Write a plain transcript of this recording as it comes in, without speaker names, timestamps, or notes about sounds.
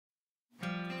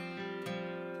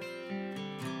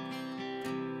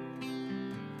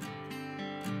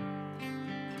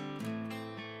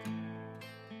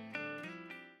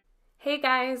Hey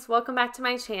guys, welcome back to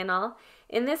my channel.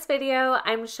 In this video,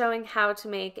 I'm showing how to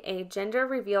make a gender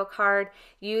reveal card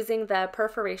using the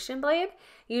perforation blade.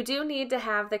 You do need to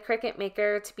have the Cricut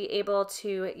Maker to be able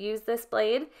to use this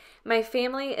blade. My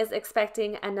family is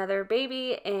expecting another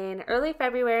baby in early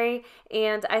February,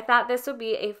 and I thought this would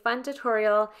be a fun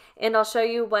tutorial, and I'll show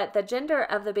you what the gender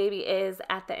of the baby is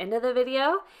at the end of the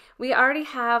video. We already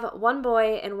have one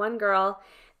boy and one girl.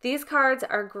 These cards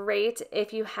are great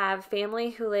if you have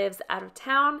family who lives out of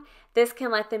town. This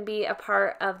can let them be a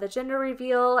part of the gender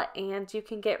reveal and you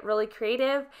can get really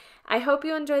creative. I hope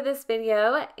you enjoy this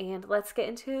video and let's get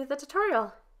into the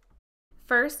tutorial.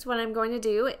 First, what I'm going to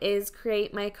do is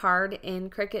create my card in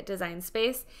Cricut Design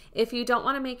Space. If you don't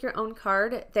want to make your own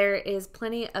card, there is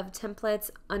plenty of templates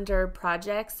under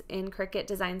projects in Cricut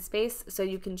Design Space, so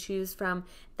you can choose from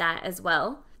that as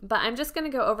well. But I'm just going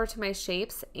to go over to my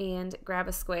shapes and grab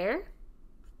a square.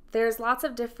 There's lots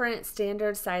of different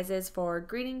standard sizes for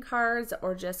greeting cards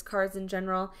or just cards in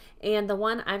general, and the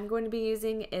one I'm going to be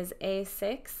using is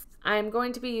A6. I'm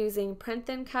going to be using print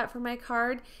thin cut for my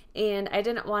card, and I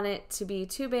didn't want it to be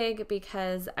too big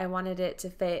because I wanted it to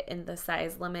fit in the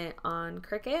size limit on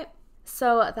Cricut.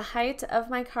 So the height of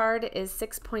my card is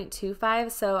 6.25,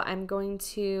 so I'm going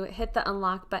to hit the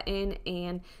unlock button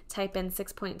and type in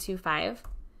 6.25.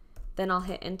 Then I'll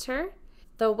hit enter.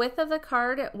 The width of the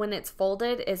card when it's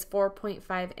folded is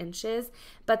 4.5 inches,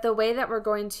 but the way that we're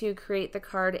going to create the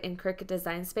card in Cricut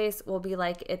Design Space will be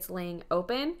like it's laying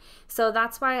open. So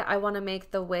that's why I want to make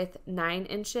the width 9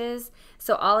 inches.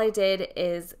 So all I did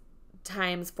is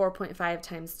times 4.5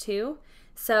 times 2.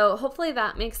 So hopefully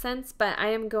that makes sense, but I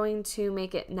am going to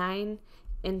make it 9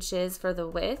 inches for the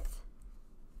width.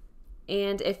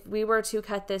 And if we were to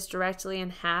cut this directly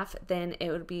in half, then it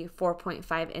would be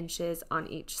 4.5 inches on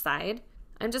each side.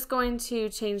 I'm just going to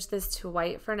change this to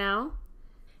white for now.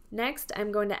 Next,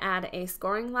 I'm going to add a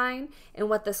scoring line, and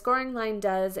what the scoring line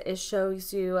does is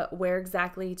shows you where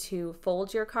exactly to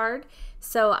fold your card.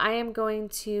 So I am going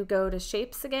to go to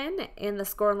shapes again, and the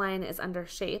score line is under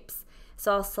shapes.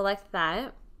 So I'll select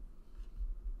that.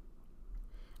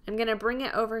 I'm going to bring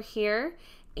it over here,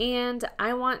 and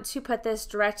I want to put this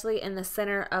directly in the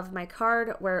center of my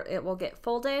card where it will get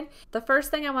folded. The first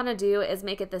thing I want to do is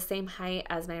make it the same height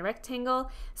as my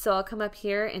rectangle, so I'll come up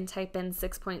here and type in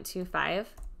 6.25.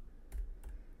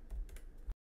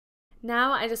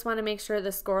 Now I just want to make sure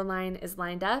the score line is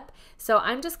lined up, so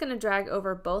I'm just going to drag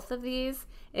over both of these.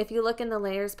 If you look in the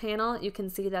layers panel, you can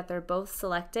see that they're both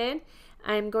selected.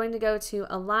 I'm going to go to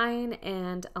align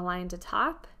and align to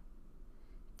top.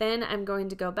 Then I'm going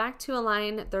to go back to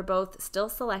align, they're both still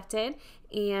selected,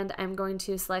 and I'm going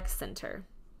to select center.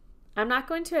 I'm not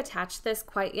going to attach this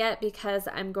quite yet because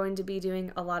I'm going to be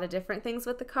doing a lot of different things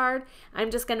with the card. I'm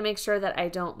just going to make sure that I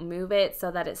don't move it so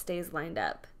that it stays lined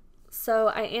up. So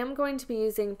I am going to be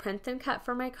using print thin cut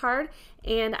for my card,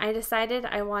 and I decided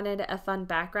I wanted a fun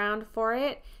background for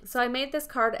it. So I made this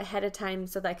card ahead of time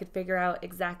so that I could figure out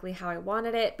exactly how I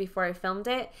wanted it before I filmed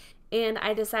it. And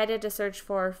I decided to search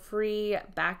for free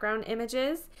background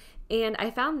images, and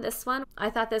I found this one. I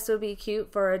thought this would be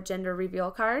cute for a gender reveal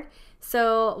card.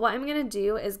 So what I'm going to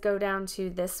do is go down to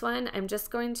this one. I'm just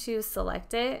going to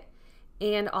select it,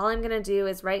 and all I'm going to do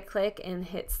is right click and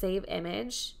hit save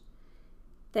image.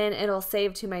 Then it'll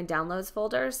save to my downloads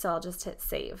folder, so I'll just hit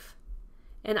save.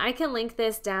 And I can link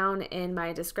this down in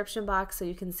my description box so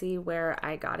you can see where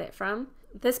I got it from.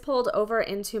 This pulled over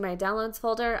into my downloads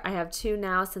folder. I have 2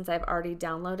 now since I've already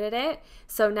downloaded it.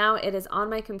 So now it is on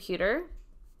my computer.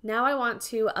 Now I want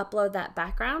to upload that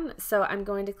background. So I'm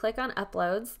going to click on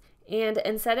uploads, and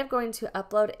instead of going to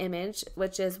upload image,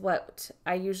 which is what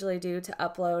I usually do to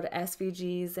upload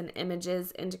SVGs and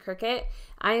images into Cricut,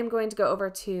 I am going to go over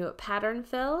to pattern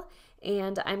fill,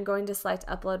 and I'm going to select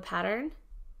upload pattern.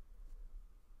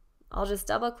 I'll just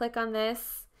double click on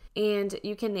this, and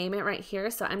you can name it right here,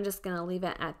 so I'm just going to leave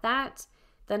it at that.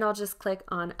 Then I'll just click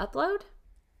on upload.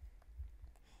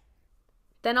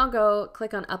 Then I'll go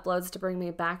click on uploads to bring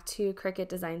me back to Cricut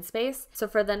Design Space. So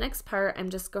for the next part, I'm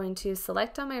just going to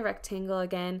select on my rectangle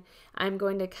again. I'm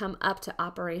going to come up to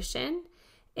operation,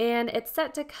 and it's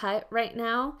set to cut right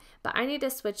now, but I need to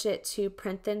switch it to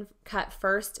print thin cut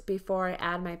first before I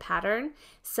add my pattern.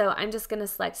 So I'm just going to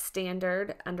select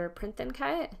standard under print thin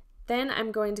cut. Then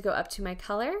I'm going to go up to my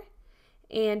color,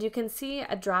 and you can see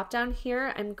a drop down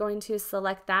here. I'm going to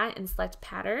select that and select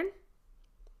pattern.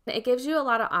 It gives you a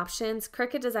lot of options.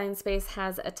 Cricut Design Space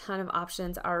has a ton of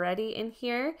options already in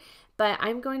here, but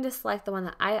I'm going to select the one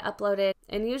that I uploaded,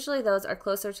 and usually those are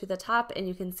closer to the top and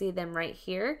you can see them right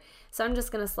here. So I'm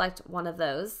just going to select one of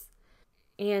those.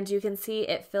 and you can see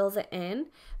it fills it in.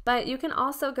 But you can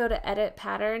also go to edit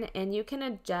pattern and you can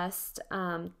adjust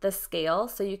the scale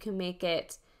so you can make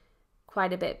it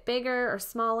quite a bit bigger or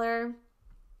smaller.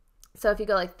 So if you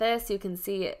go like this, you can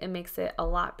see it makes it a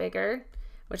lot bigger,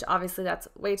 which obviously that's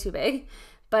way too big.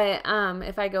 But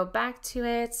if I go back to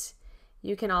it,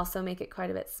 you can also make it quite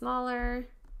a bit smaller.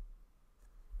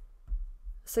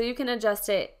 So you can adjust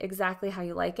it exactly how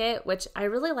you like it, which I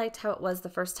really liked how it was the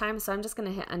first time, so I'm just going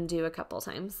to hit undo a couple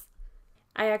times.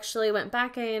 I actually went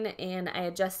back in and I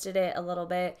adjusted it a little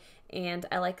bit, and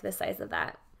I like the size of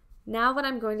that. Now what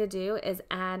I'm going to do is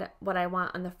add what I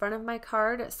want on the front of my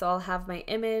card. So I'll have my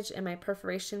image and my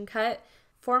perforation cut.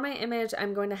 For my image,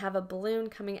 I'm going to have a balloon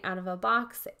coming out of a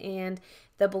box, and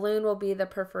the balloon will be the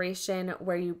perforation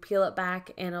where you peel it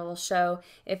back and it will show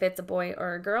if it's a boy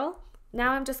or a girl.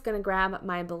 Now I'm just going to grab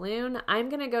my balloon. I'm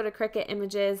going to go to Cricut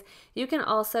Images. You can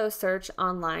also search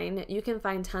online. You can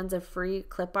find tons of free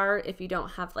clip art if you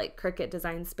don't have like Cricut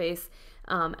Design Space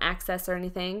access or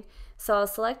anything. So I'll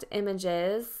select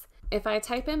Images. If I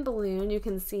type in balloon, you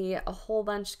can see a whole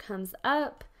bunch comes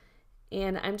up,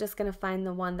 and I'm just going to find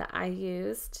the one that I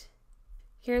used.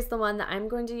 Here's the one that I'm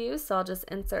going to use, so I'll just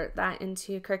insert that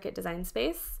into Cricut Design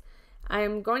Space.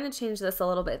 I'm going to change this a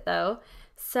little bit though.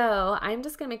 So I'm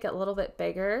just going to make it a little bit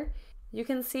bigger. You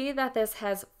can see that this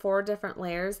has 4 different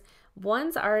layers.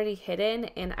 One's already hidden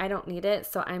and I don't need it,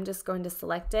 so I'm just going to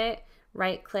select it,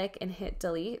 right click and hit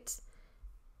delete.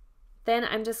 Then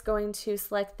I'm just going to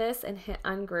select this and hit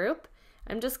ungroup.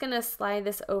 I'm just going to slide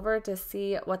this over to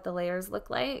see what the layers look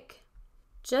like.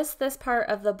 Just this part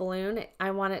of the balloon,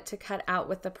 I want it to cut out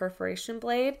with the perforation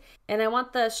blade, and I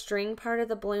want the string part of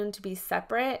the balloon to be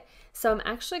separate. So I'm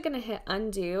actually going to hit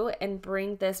undo and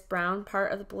bring this brown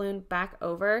part of the balloon back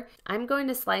over. I'm going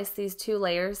to slice these 2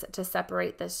 layers to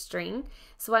separate the string.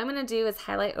 So what I'm going to do is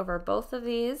highlight over both of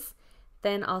these,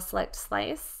 then I'll select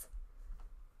slice,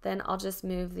 then I'll just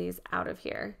move these out of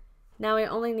here. Now I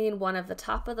only need one of the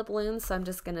top of the balloon, so I'm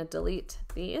just going to delete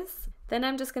these. Then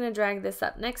I'm just going to drag this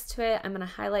up next to it. I'm going to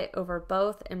highlight over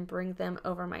both and bring them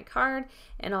over my card,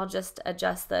 and I'll just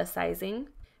adjust the sizing.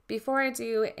 Before I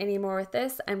do any more with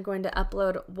this, I'm going to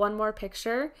upload one more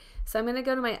picture. So I'm going to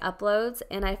go to my uploads,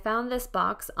 and I found this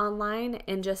box online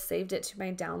and just saved it to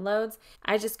my downloads.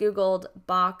 I just Googled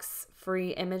box free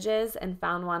images and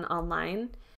found one online.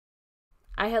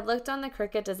 I had looked on the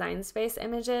Cricut Design Space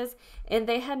images and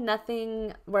they had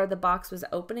nothing where the box was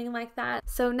opening like that.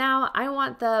 So now I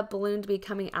want the balloon to be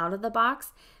coming out of the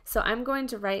box. So I'm going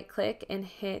to right click and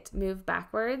hit move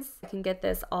backwards. I can get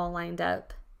this all lined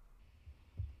up.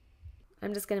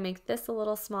 I'm just going to make this a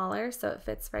little smaller so it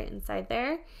fits right inside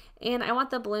there. And I want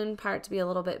the balloon part to be a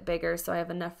little bit bigger so I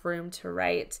have enough room to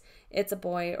write it's a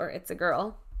boy or it's a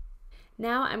girl.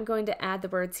 Now I'm going to add the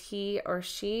words he or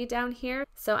she down here.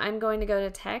 So I'm going to go to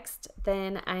text,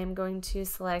 then I'm going to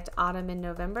select Autumn and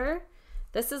November.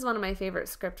 This is one of my favorite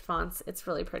script fonts. It's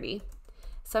really pretty.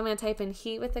 So I'm going to type in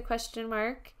he with a question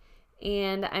mark,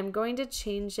 and I'm going to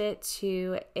change it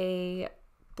to a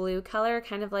blue color,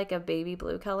 kind of like a baby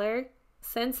blue color.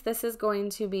 Since this is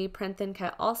going to be print then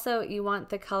cut also, you want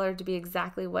the color to be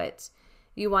exactly what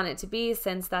you want it to be,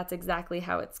 since that's exactly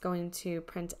how it's going to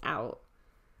print out.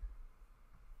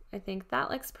 I think that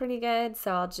looks pretty good,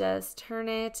 so I'll just turn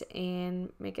it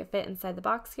and make it fit inside the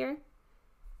box here.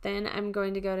 Then I'm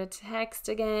going to go to text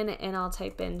again, and I'll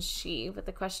type in she with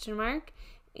a question mark,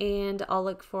 and I'll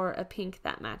look for a pink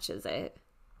that matches it.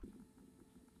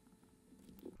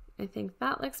 I think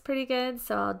that looks pretty good,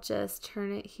 so I'll just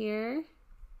turn it here.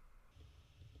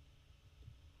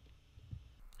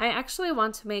 I actually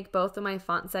want to make both of my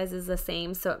font sizes the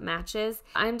same so it matches.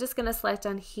 I'm just going to select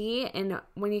on he, and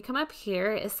when you come up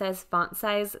here it says font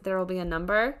size, there will be a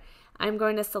number. I'm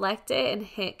going to select it and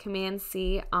hit Command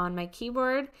C on my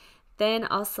keyboard. Then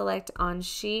I'll select on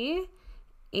she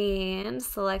and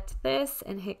select this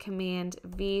and hit Command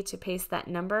V to paste that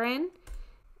number in.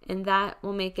 And that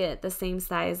will make it the same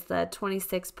size, the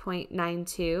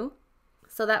 26.92.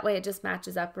 So that way it just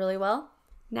matches up really well.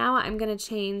 Now I'm going to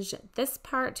change this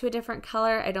part to a different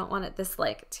color. I don't want it this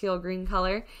like teal green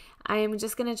color. I'm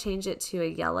just going to change it to a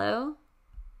yellow.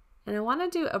 And I want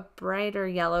to do a brighter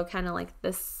yellow, kind of like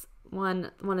this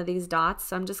one of these dots.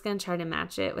 So I'm just going to try to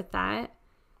match it with that.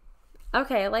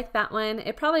 Okay, I like that one.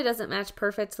 It probably doesn't match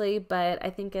perfectly, but I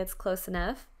think it's close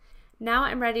enough. Now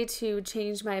I'm ready to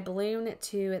change my balloon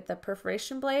to the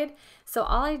perforation blade. So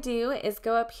all I do is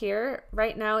go up here.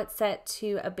 Right now it's set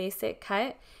to a basic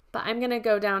cut, but I'm gonna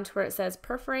go down to where it says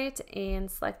perforate and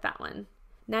select that one.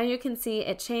 Now you can see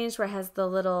it changed where it has the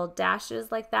little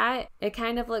dashes like that. It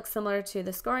kind of looks similar to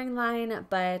the scoring line,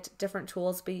 but different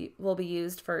tools will be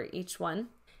used for each one.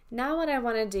 Now what I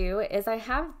want to do is I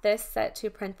have this set to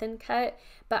print and cut,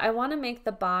 but I want to make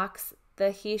the box,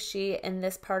 the he, she, and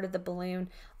this part of the balloon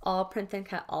all print and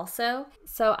cut also.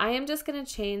 So I am just going to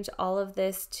change all of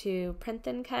this to print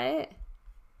and cut.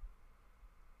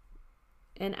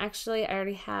 And actually I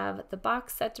already have the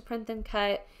box set to print and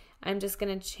cut. I'm just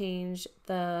going to change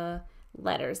the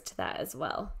letters to that as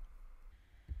well.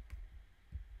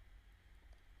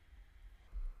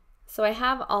 So I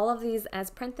have all of these as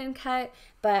print and cut,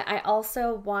 but I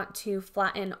also want to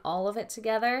flatten all of it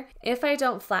together. If I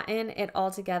don't flatten it all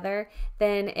together,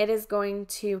 then it is going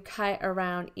to cut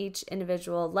around each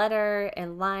individual letter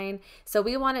and line. So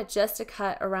we want it just to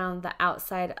cut around the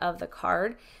outside of the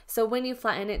card. So when you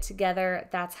flatten it together,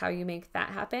 that's how you make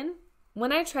that happen.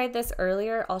 When I tried this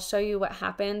earlier, I'll show you what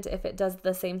happened if it does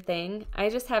the same thing. I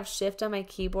just have Shift on my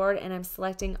keyboard and I'm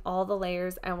selecting all the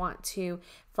layers I want to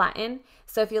flatten.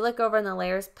 So if you look over in the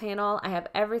layers panel, I have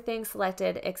everything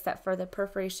selected except for the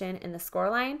perforation and the score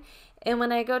line. And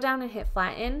when I go down and hit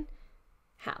flatten,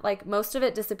 like most of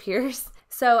it disappears.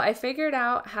 So I figured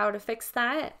out how to fix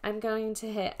that. I'm going to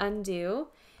hit undo.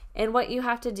 And what you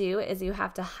have to do is you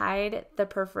have to hide the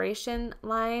perforation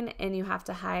line and you have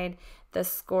to hide the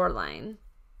score line.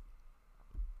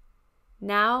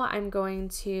 Now I'm going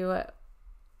to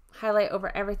highlight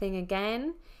over everything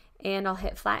again and I'll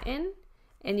hit flatten,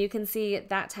 and you can see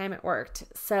that time it worked.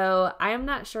 So I'm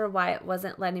not sure why it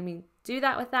wasn't letting me do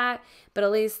that with that, but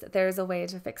at least there's a way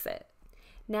to fix it.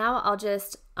 Now I'll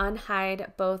just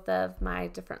unhide both of my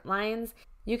different lines.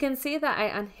 You can see that I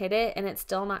unhid it and it's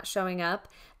still not showing up.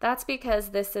 That's because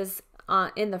this is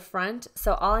in the front.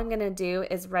 So all I'm gonna do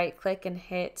is right click and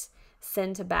hit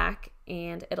send to back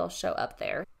and it'll show up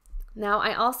there. Now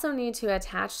I also need to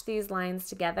attach these lines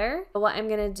together. What I'm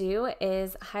gonna do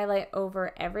is highlight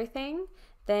over everything.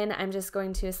 Then I'm just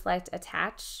going to select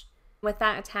attach. With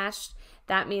that attached,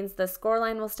 that means the score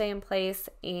line will stay in place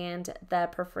and the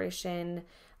perforation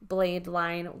blade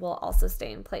line will also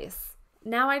stay in place.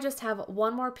 Now I just have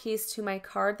one more piece to my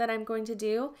card that I'm going to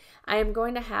do. I am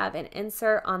going to have an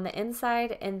insert on the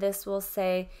inside, and this will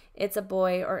say it's a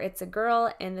boy or it's a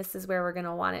girl, and this is where we're going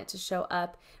to want it to show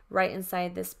up right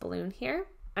inside this balloon here.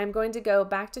 I'm going to go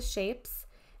back to shapes,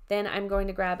 then I'm going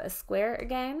to grab a square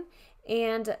again,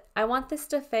 and I want this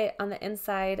to fit on the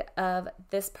inside of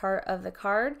this part of the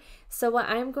card. So what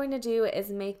I'm going to do is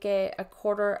make it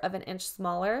 1/4 of an inch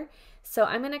smaller. So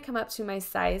I'm going to come up to my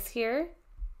size here,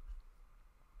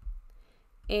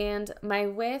 and my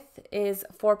width is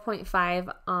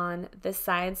 4.5 on this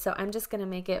side, so I'm just going to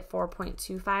make it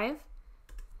 4.25.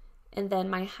 And then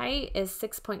my height is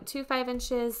 6.25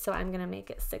 inches, so I'm going to make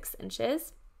it 6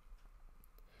 inches.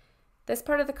 This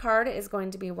part of the card is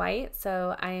going to be white,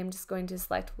 so I am just going to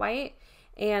select white,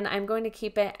 and I'm going to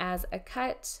keep it as a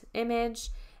cut image,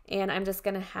 and I'm just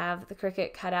going to have the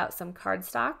Cricut cut out some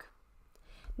cardstock.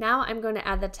 Now I'm going to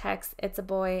add the text, it's a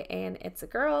boy and it's a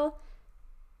girl.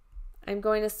 I'm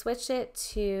going to switch it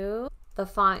to the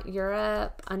font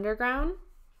Europe Underground.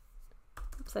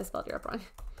 Oops, I spelled Europe wrong.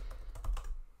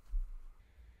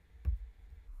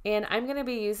 And I'm going to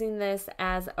be using this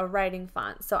as a writing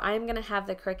font. So I'm going to have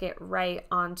the Cricut write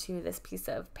onto this piece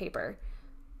of paper.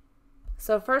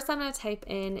 So first I'm going to type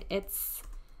in it's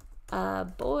a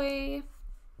boy,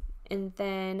 and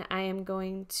then I am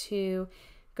going to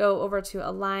go over to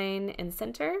align and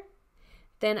center.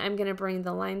 Then I'm going to bring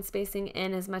the line spacing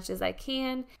in as much as I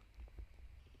can.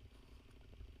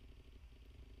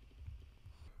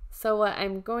 So what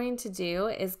I'm going to do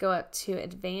is go up to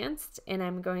advanced, and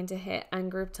I'm going to hit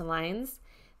ungroup to lines.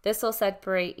 This will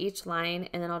separate each line,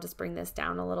 and then I'll just bring this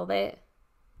down a little bit.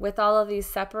 With all of these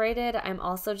separated, I'm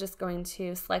also just going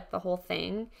to select the whole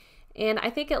thing. And I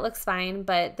think it looks fine,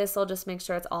 but this will just make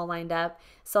sure it's all lined up.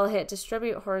 So I'll hit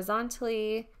distribute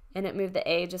horizontally, and it moved the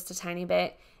A just a tiny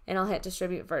bit, and I'll hit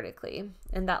distribute vertically,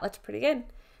 and that looked pretty good.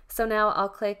 So now I'll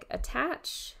click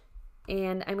attach,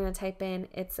 and I'm going to type in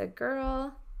it's a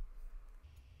girl.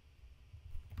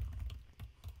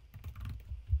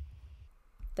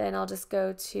 Then I'll just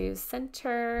go to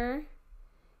center,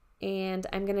 and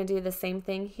I'm going to do the same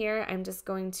thing here. I'm just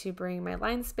going to bring my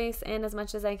line space in as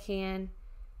much as I can.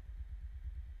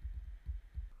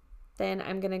 Then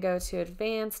I'm going to go to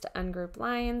advanced, ungroup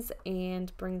lines,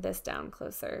 and bring this down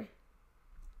closer.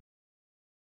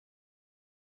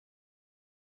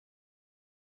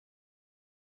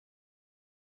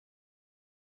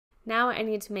 Now I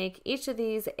need to make each of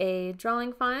these a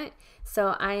drawing font.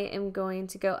 So I am going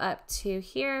to go up to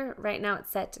here. Right now it's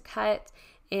set to cut,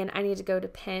 and I need to go to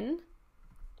pen.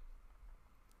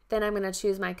 Then I'm going to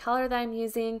choose my color that I'm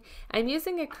using. I'm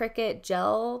using a Cricut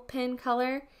gel pen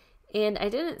color, and I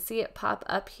didn't see it pop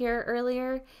up here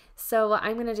earlier. So what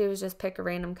I'm gonna do is just pick a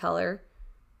random color.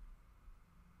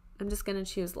 I'm just gonna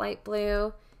choose light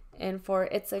blue, and for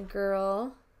It's a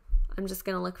Girl, I'm just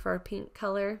gonna look for a pink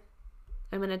color.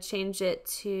 I'm gonna change it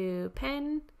to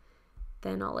pen,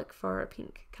 then I'll look for a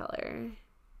pink color.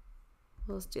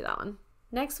 We'll just do that one.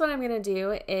 Next, what I'm gonna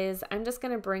do is I'm just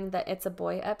gonna bring the It's a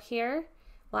Boy up here.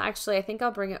 Well, actually, I think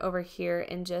I'll bring it over here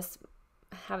and just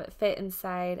have it fit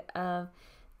inside of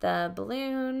the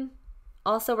balloon.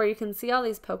 Also, where you can see all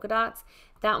these polka dots,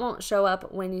 that won't show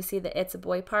up when you see the It's a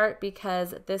Boy part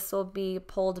because this will be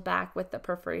pulled back with the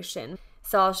perforation.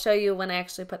 So I'll show you when I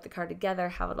actually put the card together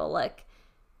how it'll look.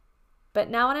 But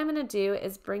now what I'm gonna do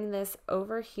is bring this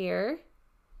over here.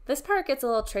 This part gets a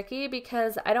little tricky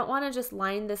because I don't wanna just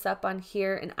line this up on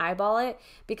here and eyeball it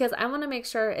because I wanna make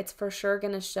sure it's for sure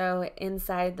gonna show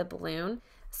inside the balloon.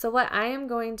 So what I am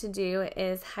going to do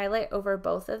is highlight over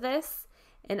both of this,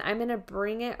 and I'm gonna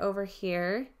bring it over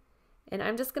here, and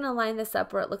I'm just gonna line this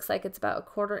up where it looks like it's about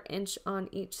 1/4 inch on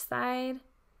each side.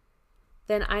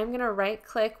 Then I'm gonna right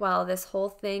click while this whole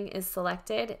thing is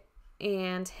selected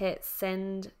and hit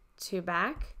send to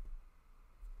back.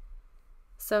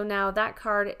 So now that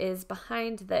card is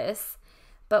behind this,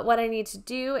 but what I need to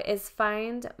do is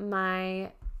find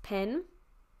my pen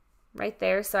right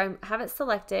there. So I have it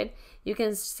selected. You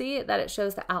can see that it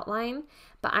shows the outline,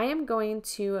 but I am going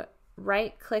to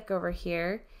right click over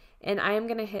here and I am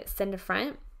going to hit send to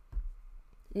front.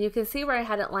 You can see where I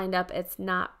had it lined up, it's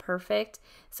not perfect.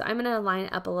 So I'm going to line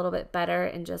it up a little bit better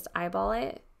and just eyeball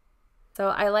it. So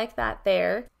I like that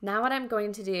there. Now what I'm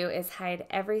going to do is hide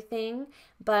everything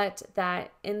but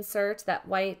that insert, that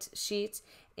white sheet,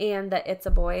 and the It's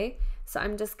a Boy. So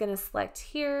I'm just going to select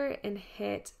here and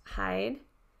hit hide.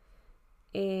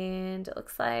 And it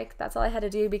looks like that's all I had to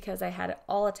do because I had it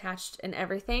all attached and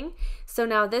everything. So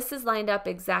now this is lined up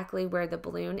exactly where the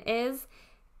balloon is.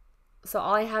 So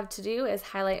all I have to do is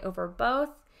highlight over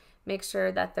both, make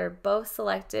sure that they're both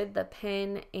selected, the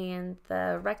pen and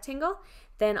the rectangle,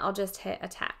 then I'll just hit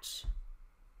attach.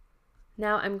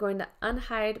 Now I'm going to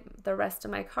unhide the rest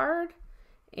of my card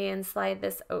and slide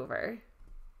this over.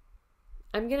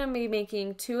 I'm going to be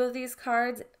making 2 of these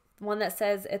cards, one that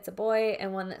says It's a Boy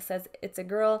and one that says It's a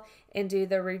Girl, and do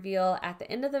the reveal at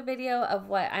the end of the video of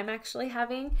what I'm actually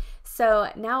having.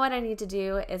 So now what I need to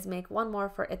do is make one more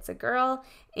for It's a Girl,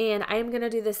 and I'm going to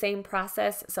do the same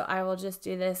process, so I will just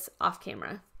do this off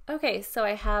camera. Okay, so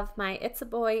I have my It's a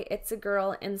Boy, It's a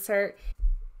Girl insert,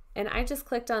 and I just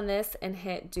clicked on this and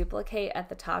hit duplicate at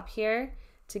the top here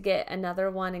to get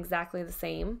another one exactly the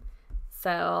same.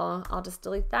 So I'll just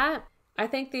delete that. I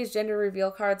think these gender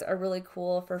reveal cards are really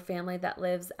cool for family that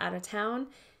lives out of town,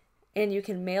 and you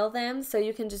can mail them, so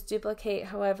you can just duplicate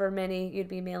however many you'd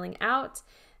be mailing out.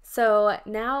 So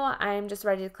now I'm just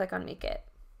ready to click on Make It.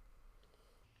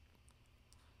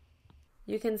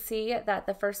 You can see that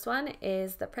the first one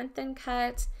is the print then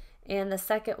cut, and the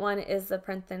second one is the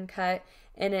print then cut,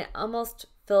 and it almost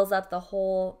fills up the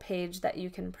whole page that you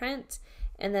can print.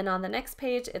 And then on the next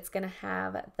page, it's going to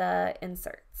have the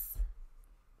inserts.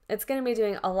 It's going to be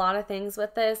doing a lot of things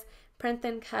with this. Print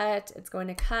then cut, it's going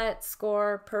to cut,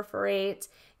 score, perforate,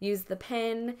 use the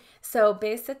pen. So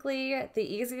basically, the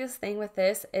easiest thing with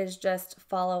this is just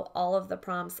follow all of the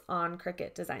prompts on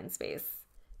Cricut Design Space.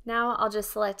 Now I'll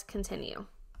just select continue.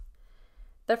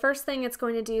 The first thing it's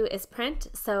going to do is print,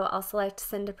 so I'll select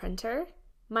send to printer.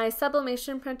 My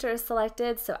sublimation printer is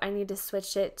selected, so I need to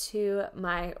switch it to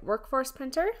my workforce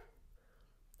printer.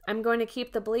 I'm going to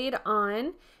keep the bleed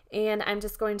on, and I'm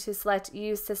just going to select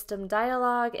use system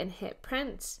dialog and hit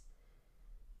print.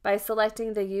 By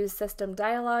selecting the use system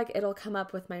dialog, it'll come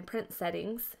up with my print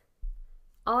settings.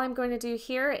 All I'm going to do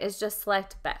here is just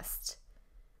select best.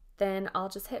 Then I'll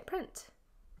just hit print.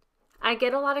 I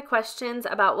get a lot of questions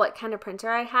about what kind of printer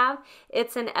I have.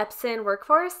 It's an Epson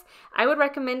Workforce. I would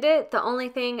recommend it. The only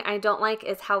thing I don't like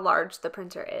is how large the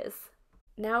printer is.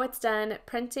 Now it's done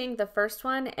printing the first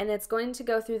one, and it's going to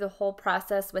go through the whole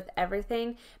process with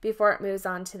everything before it moves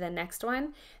on to the next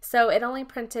one. So it only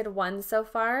printed one so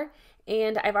far,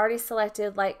 and I've already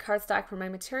selected light cardstock for my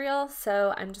material,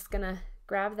 so I'm just gonna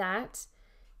grab that.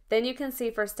 Then you can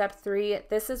see for step 3,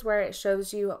 this is where it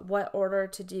shows you what order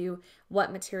to do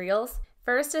what materials.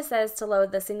 First, it says to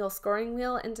load the single scoring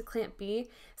wheel into clamp B,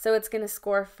 so it's going to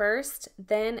score first.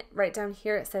 Then right down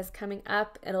here it says coming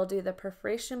up, it'll do the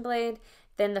perforation blade,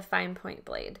 then the fine point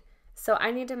blade. So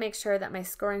I need to make sure that my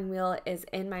scoring wheel is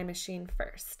in my machine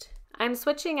first. I'm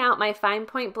switching out my fine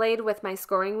point blade with my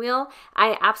scoring wheel.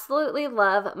 I absolutely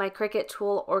love my Cricut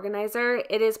tool organizer.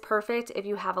 It is perfect if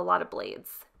you have a lot of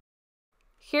blades.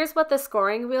 Here's what the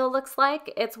scoring wheel looks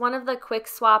like. It's one of the quick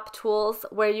swap tools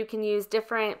where you can use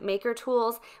different maker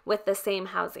tools with the same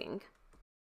housing.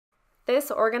 This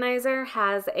organizer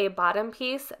has a bottom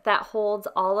piece that holds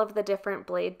all of the different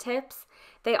blade tips.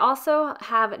 They also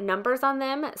have numbers on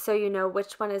them so you know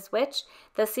which one is which.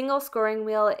 The single scoring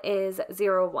wheel is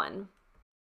 01.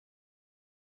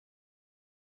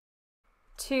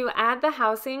 To add the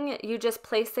housing, you just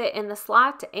place it in the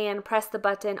slot and press the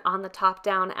button on the top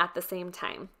down at the same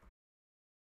time.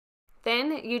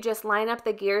 Then you just line up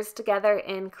the gears together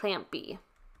in clamp B.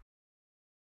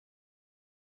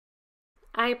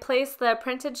 I place the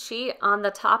printed sheet on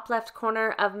the top left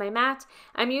corner of my mat.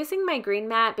 I'm using my green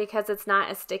mat because it's not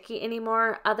as sticky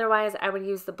anymore, otherwise I would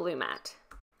use the blue mat.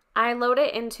 I load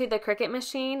it into the Cricut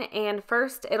machine, and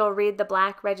first it'll read the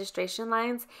black registration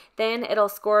lines, then it'll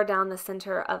score down the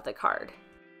center of the card.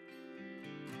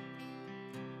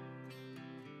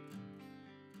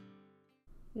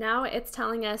 Now it's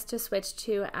telling us to switch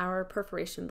to our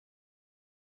perforation blade.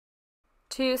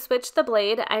 To switch the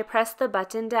blade, I press the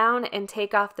button down and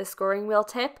take off the scoring wheel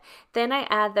tip. Then I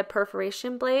add the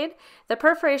perforation blade. The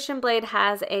perforation blade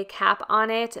has a cap on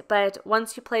it, but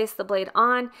once you place the blade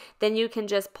on, then you can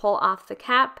just pull off the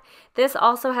cap. This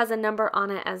also has a number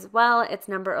on it as well. It's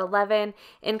number 11.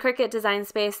 In Cricut Design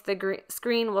Space, the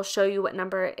screen will show you what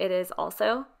number it is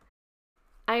also.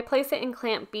 I place it in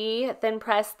clamp B, then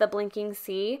press the blinking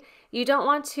C. You don't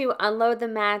want to unload the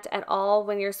mat at all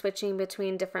when you're switching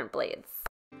between different blades.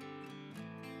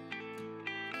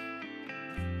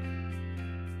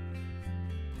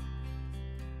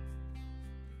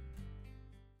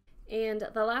 And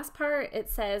the last part, it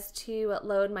says to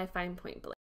load my fine point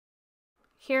blade.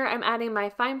 Here I'm adding my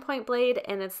fine point blade,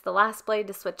 and it's the last blade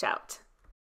to switch out.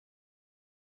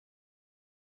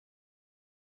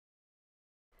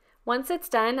 Once it's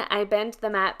done, I bend the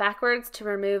mat backwards to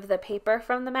remove the paper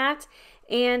from the mat,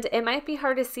 and it might be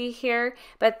hard to see here,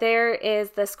 but there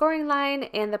is the scoring line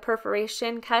and the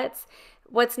perforation cuts.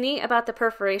 What's neat about the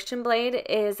perforation blade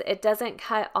is it doesn't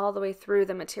cut all the way through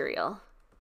the material.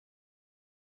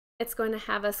 It's going to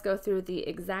have us go through the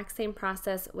exact same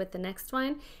process with the next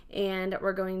one, and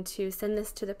we're going to send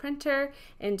this to the printer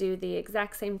and do the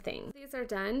exact same thing. These are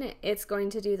done. It's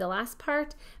going to do the last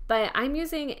part, but I'm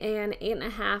using an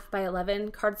 8.5 by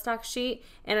 11 cardstock sheet,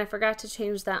 and I forgot to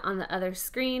change that on the other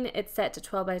screen. It's set to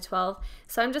 12 by 12,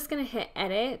 so I'm just going to hit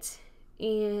edit,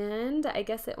 and I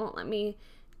guess it won't let me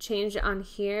change it on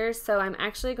here, so I'm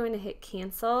actually going to hit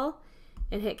cancel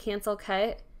and hit cancel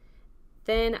cut.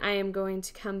 Then I am going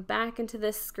to come back into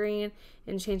this screen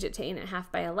and change it to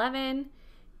 8.5 by 11,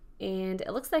 and it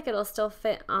looks like it'll still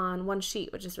fit on one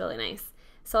sheet, which is really nice.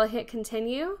 So I'll hit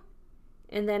continue,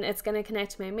 and then it's going to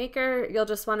connect to my maker. You'll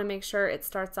just want to make sure it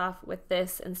starts off with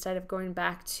this instead of going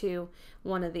back to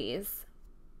one of these.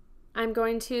 I'm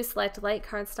going to select light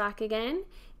cardstock again,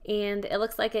 and it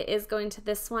looks like it is going to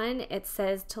this one. It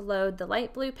says to load the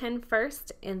light blue pen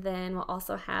first, and then we'll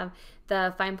also have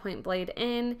the fine point blade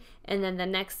in, and then the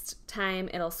next time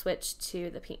it'll switch to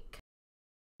the pink.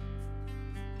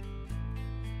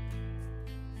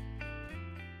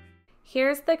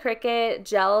 Here's the Cricut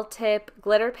gel tip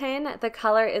glitter pen. The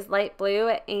color is light blue,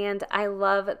 and I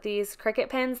love these Cricut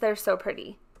pens. They're so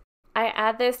pretty. I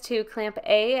add this to clamp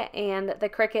A, and the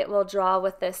Cricut will draw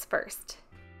with this first.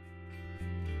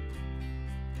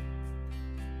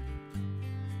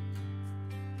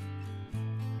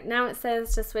 Now it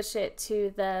says to switch it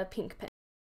to the pink pen.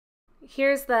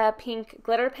 Here's the pink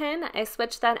glitter pen. I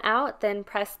switch that out, then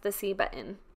press the C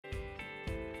button.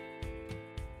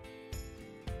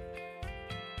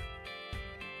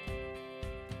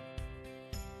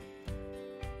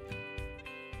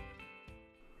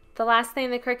 The last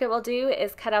thing the Cricut will do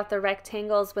is cut out the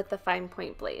rectangles with the fine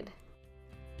point blade.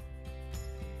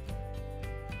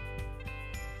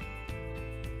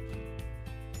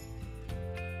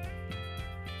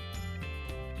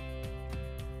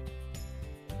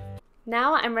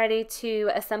 Now I'm ready to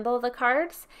assemble the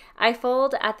cards. I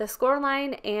fold at the score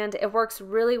line, and it works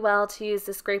really well to use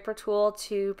the scraper tool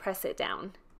to press it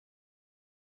down.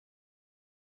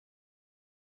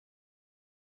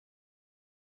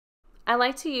 I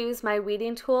like to use my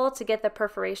weeding tool to get the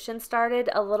perforation started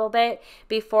a little bit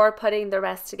before putting the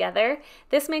rest together.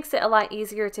 This makes it a lot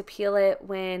easier to peel it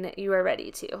when you are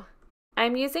ready to.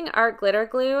 I'm using art glitter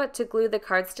glue to glue the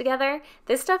cards together.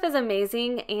 This stuff is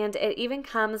amazing, and it even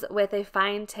comes with a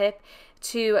fine tip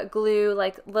to glue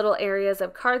like little areas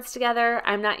of cards together.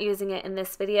 I'm not using it in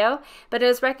this video, but it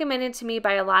was recommended to me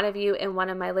by a lot of you in one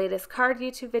of my latest card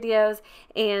YouTube videos,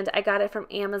 and I got it from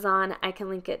Amazon. I can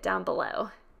link it down below.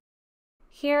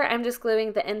 Here I'm just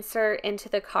gluing the insert into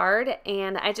the card,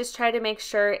 and I just try to make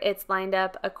sure it's lined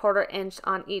up 1/4 inch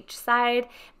on each side,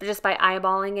 but just by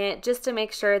eyeballing it, just to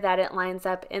make sure that it lines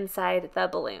up inside the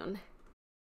balloon.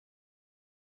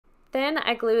 Then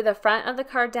I glue the front of the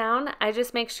card down. I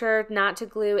just make sure not to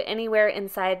glue anywhere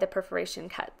inside the perforation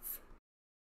cuts.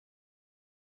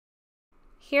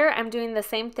 Here I'm doing the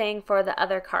same thing for the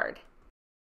other card.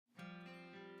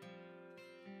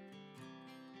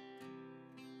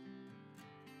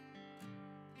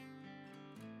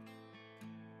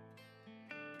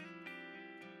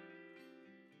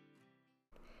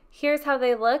 Here's how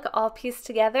they look all pieced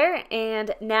together,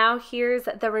 and now here's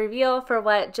the reveal for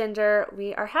what gender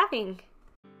we are having.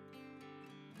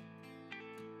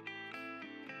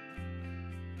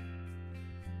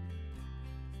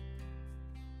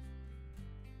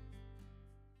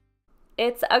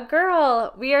 It's a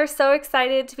girl! We are so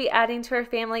excited to be adding to our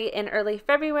family in early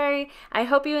February. I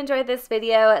hope you enjoyed this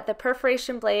video. The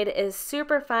perforation blade is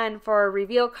super fun for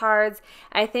reveal cards.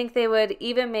 I think they would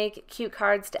even make cute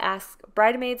cards to ask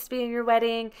bridesmaids to be in your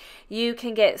wedding. You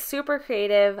can get super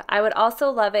creative. I would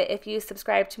also love it if you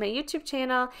subscribe to my YouTube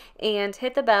channel and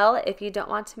hit the bell if you don't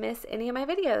want to miss any of my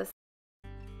videos.